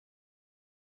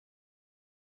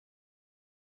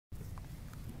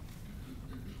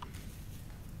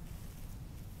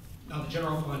Now, the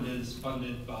general fund is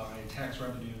funded by tax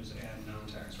revenues and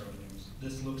non-tax revenues.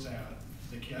 This looks at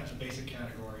the basic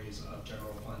categories of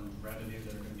general fund revenue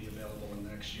that are going to be available in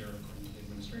the next year according to the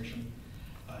administration.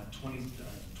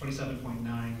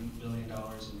 $27.9 billion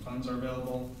in funds are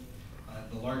available.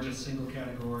 The largest single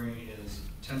category is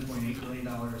 $10.8 billion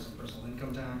in personal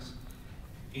income tax,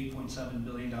 $8.7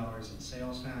 billion in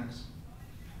sales tax,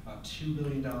 about $2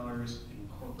 billion in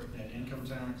corporate net income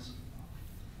tax,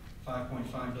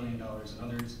 $5.5 billion in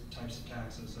other types of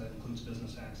taxes. That includes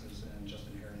business taxes and just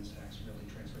inheritance tax, really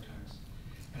transfer tax,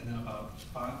 and then about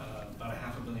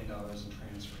 $500 million in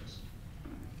transfers.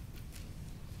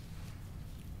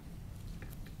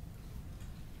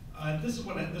 This is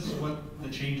what the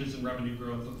changes in revenue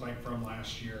growth look like from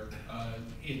last year.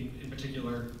 In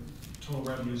particular, total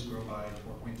revenues grow by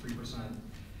 4.3%.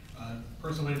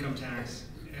 Personal income tax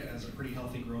has a pretty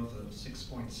healthy growth of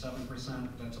 6.7%.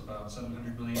 That's about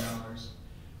 $700 million.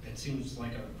 It seems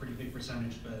like a pretty big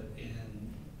percentage, but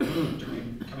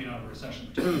during coming out of a recession,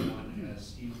 particularly one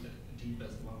as deep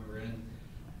as the one we were in,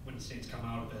 when states come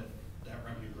out of it, that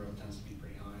revenue growth tends to be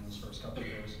pretty high in those first couple of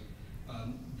years.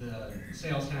 The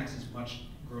sales tax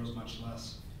grows much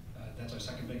less. That's our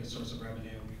second biggest source of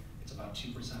revenue. It's about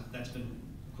 2%. That's been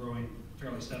growing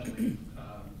fairly steadily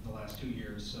the last 2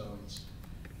 years, so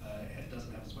it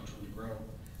doesn't have as much room to grow.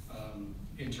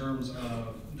 In terms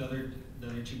of the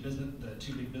two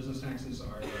big business taxes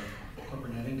are the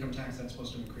corporate net income tax. That's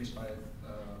supposed to increase by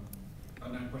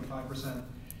about 9.5%.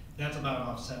 That's about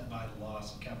offset by the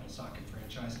loss of capital stock and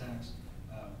franchise tax,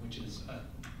 which is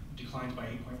declined by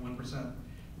 8.1%.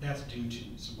 That's due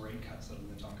to some rate cuts that I'm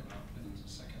going to talk about in a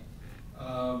second.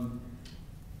 Trying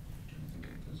to think if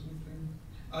there's anything.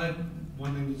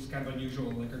 One thing that's kind of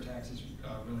unusual, liquor tax is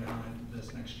really high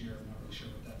this next year. I'm not really sure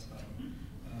what that's about.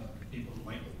 People who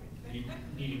might be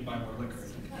needing to buy more liquor.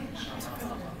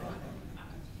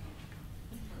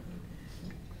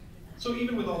 So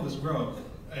even with all this growth,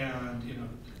 and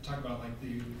talk about like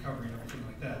the recovery and everything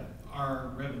like that,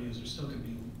 our revenues are still going to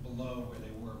be below where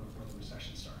they were before the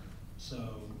recession started.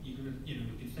 So if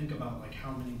you think about like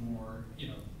how many more,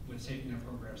 with safety net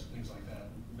programs and things like that,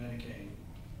 Medicaid,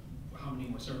 how many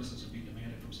more services are being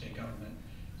demanded from state government,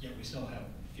 yet we still have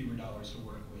fewer dollars to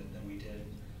work with than we did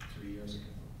 3 years ago.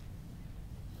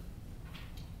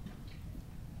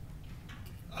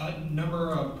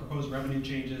 Number of proposed revenue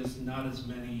changes, not as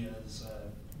many as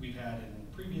we've had in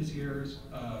previous years.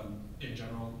 In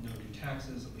general, no new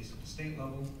taxes, at least at the state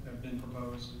level, have been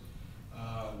proposed.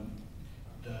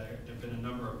 There have been a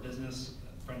number of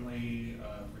business-friendly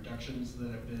reductions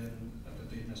that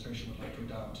the administration would like to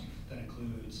adopt. That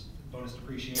includes bonus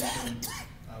depreciation,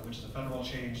 which is a federal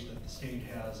change that the state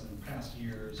has in past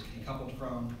years decoupled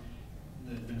from.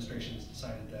 The administration has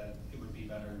decided that it would be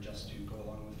better just to go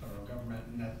along with the federal government,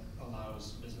 and that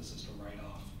allows businesses to write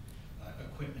off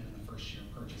equipment in the first year of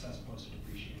purchase as opposed to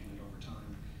depreciating it over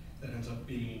time. That ends up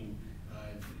being,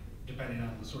 depending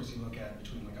on the source you look at,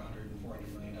 between like $100 and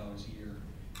 $400 million a year.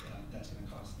 That's going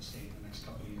to cost the state in the next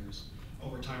couple of years.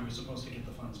 Over time, we're supposed to get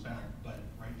the funds back, but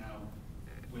right now,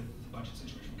 with the budget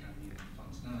situation, we kind of need the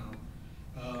funds now.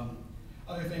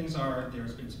 Other things are,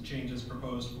 there's been some changes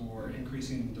proposed for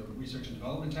increasing the research and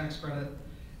development tax credit,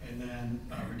 and then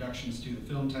reductions to the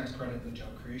film tax credit, the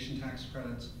job creation tax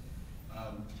credits.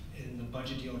 In the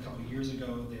budget deal a couple of years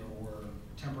ago, there were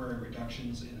temporary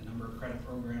reductions in a number of credit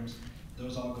programs.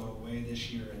 Those all go away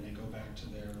this year, and they go back to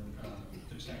their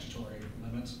statutory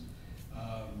limits.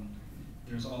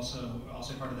 There's also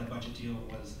part of that budget deal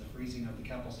was the freezing of the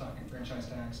capital stock and franchise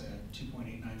tax at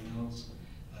 2.89 mils.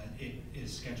 It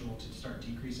is scheduled to start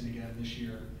decreasing again this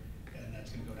year, and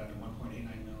that's going to go down to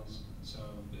 1.89 mils.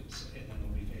 So and then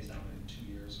it'll be phased out in 2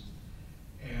 years.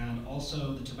 And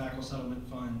also, the tobacco settlement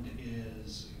fund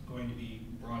is going to be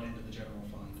brought into the general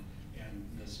fund, and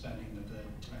the spending that the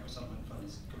tobacco settlement fund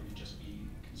is going to just be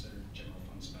considered general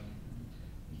fund spending.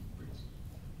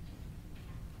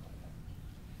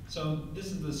 So this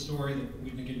is the story that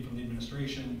we've been getting from the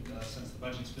administration since the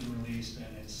budget's been released,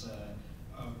 and it's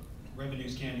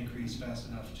revenues can't increase fast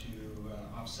enough to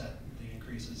offset the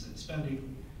increases in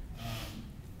spending.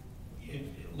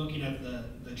 Looking at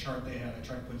the chart they had, I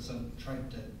tried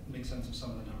to make sense of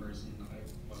some of the numbers, and I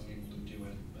wasn't able to do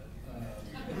it. But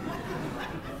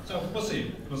so we'll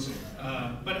see.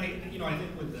 But I think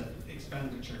with the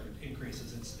expenditure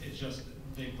increases, it's just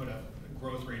they put a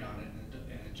growth rate on it,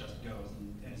 and it just goes. And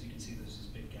as you can see, there's this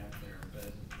big gap there.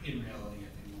 But in reality, I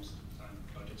think most of the time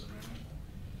budgets are manageable.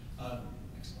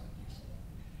 Next slide, please.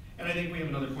 And I think we have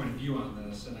another point of view on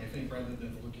this, and I think rather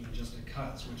than looking just at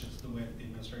cuts, which is the way the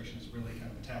administration has really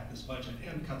kind of attacked this budget,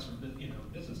 and cuts for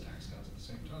business tax cuts at the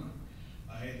same time,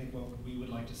 I think what we would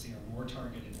like to see are more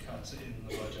targeted cuts in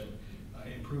the budget,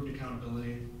 improved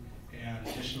accountability, and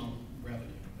additional revenue.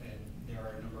 And there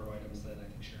are a number of items that I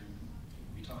think Sharon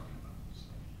will be talking about. So,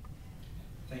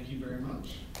 thank you very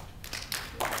much.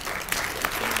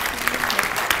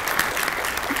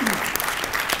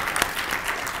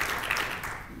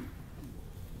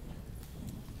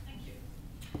 Thank you.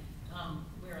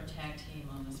 We're a tag team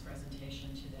on this presentation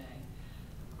today.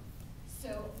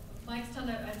 So Mike's done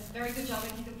a very good job, I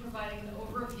think, of providing an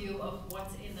overview of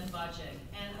what's in the budget.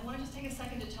 And I want to just take a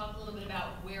second to talk a little bit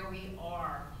about where we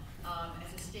are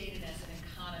as a state and as an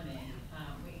economy.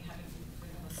 We have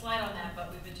a slide on that,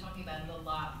 but we've been talking about it a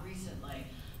lot recently.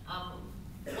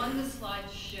 One of the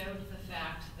slides showed the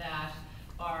fact that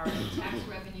our tax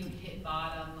revenue hit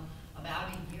bottom about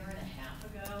a year and a half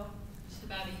ago, just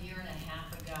about a year and a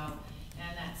half ago,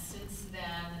 and that since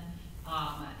then,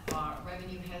 our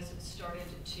revenue has started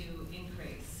to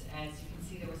increase. As you can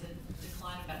see, there was a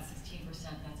decline of about 16%.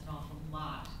 That's an awful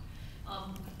lot.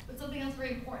 But something else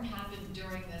very important happened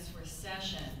during this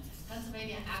recession.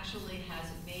 Pennsylvania actually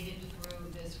has made it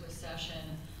through this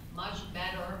recession much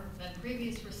better than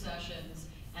previous recessions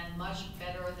and much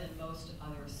better than most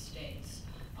other states.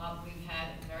 We've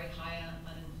had very high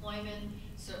unemployment.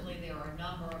 Certainly there are a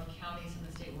number of counties in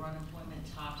the state where unemployment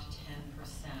topped 10%.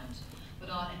 But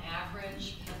on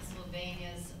average,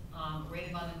 Pennsylvania's rate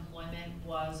of unemployment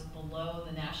was below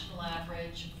the national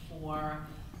average for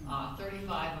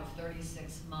 35 of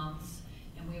 36 months,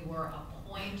 and we were a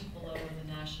point below the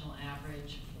national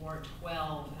average for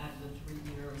 12 out of the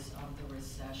 3 years of the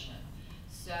recession.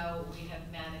 So we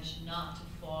have managed not to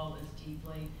fall as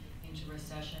deeply into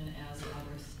recession as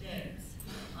other states.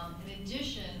 In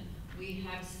addition, we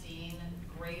have seen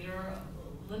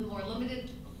more limited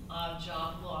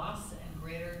job loss and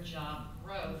greater job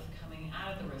growth coming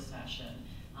out of the recession.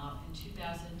 In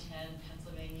 2010,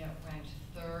 Pennsylvania ranked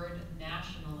 3rd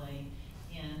nationally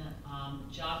in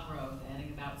job growth,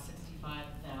 adding about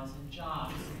 65,000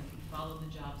 jobs. And if you follow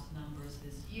the jobs numbers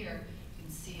this year, you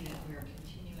can see that we're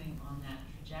continuing on that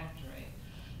trajectory.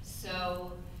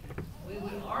 So we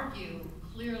would argue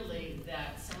clearly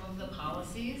that some of the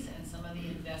policies and some of the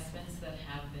investments that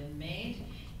have been made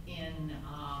in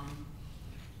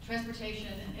transportation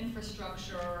and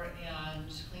infrastructure and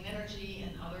clean energy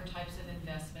and other types of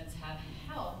investments have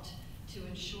helped to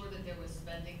ensure that there was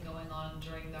spending going on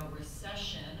during the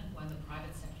recession when the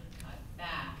private sector cut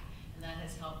back. And that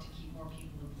has helped to keep more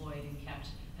people employed and kept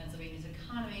Pennsylvania's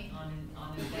economy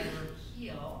on a better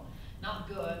heel. Not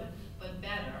good, but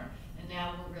better. And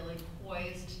now we're really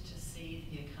poised to see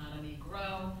the economy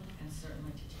grow and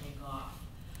certainly to take off.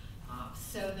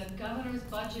 So the governor's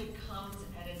budget comes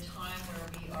at a time where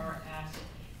we are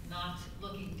not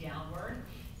looking downward.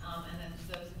 And then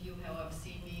for those of you who have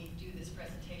seen me do this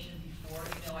presentation before,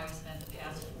 you know I've spent the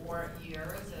past 4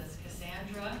 years as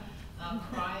Cassandra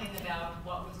crying about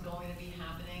what was going to be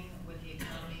happening with the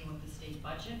economy and with the state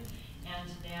budget. And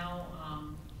now,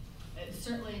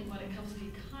 certainly when it comes to the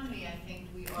economy, I think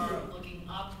we are looking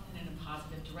up and in a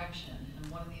positive direction.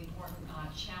 And one of the important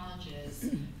challenges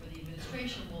for the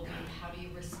administration will be how do you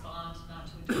respond not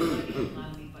to a declining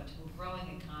economy, but to a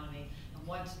growing economy, and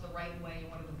what's the right way, and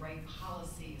what are the right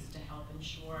policies to help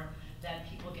ensure that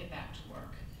people get back to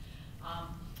work.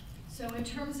 So in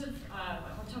terms of, I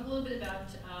want to talk a little bit about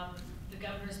the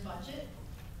governor's budget.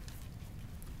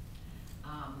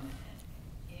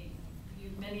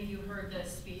 Many of you heard the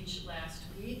speech last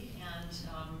week,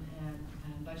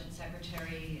 and Budget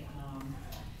Secretary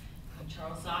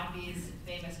Charles Zogby's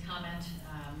famous comment,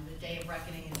 the day of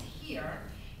reckoning is here.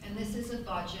 And this is a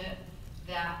budget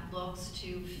that looks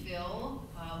to fill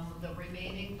the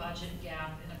remaining budget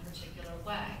gap in a particular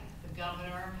way. The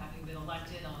governor, having been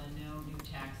elected on a no new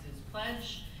taxes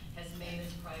pledge, has made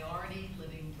its priority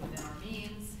living within our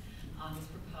means. Has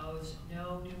proposed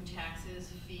no new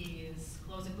taxes, fees,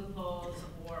 closing loopholes,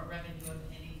 or revenue of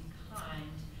any kind.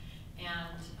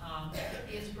 And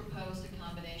he has proposed a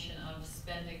combination of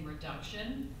spending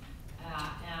reduction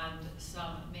and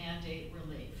some mandate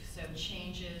relief. So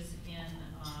changes in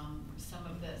some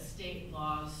of the state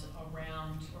laws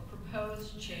around, or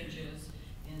proposed changes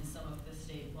in some of the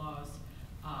state laws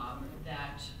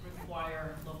that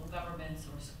require local governments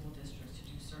or school districts to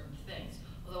do certain things.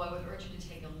 Although I would urge you to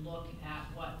take a look at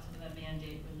what some of the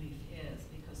mandate relief is,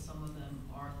 because some of them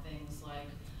are things like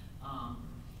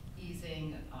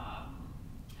easing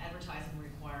advertising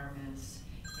requirements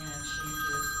and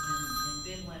changes in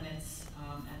bid limits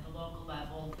at the local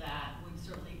level that would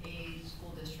certainly aid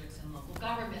school districts and local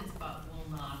governments, but will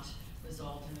not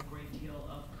result in a great deal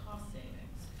of cost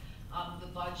savings. The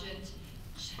budget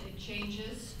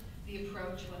changes the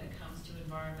approach when it comes to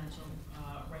environmental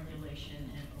regulation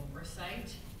and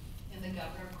oversight. And the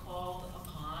governor called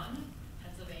upon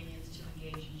Pennsylvanians to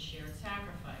engage in shared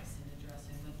sacrifice in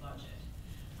addressing the budget.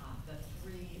 The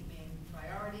three main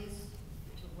priorities,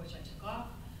 two of which I took off.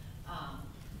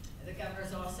 The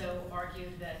governor's also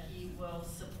argued that he will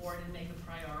support and make a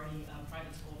priority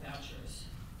private school vouchers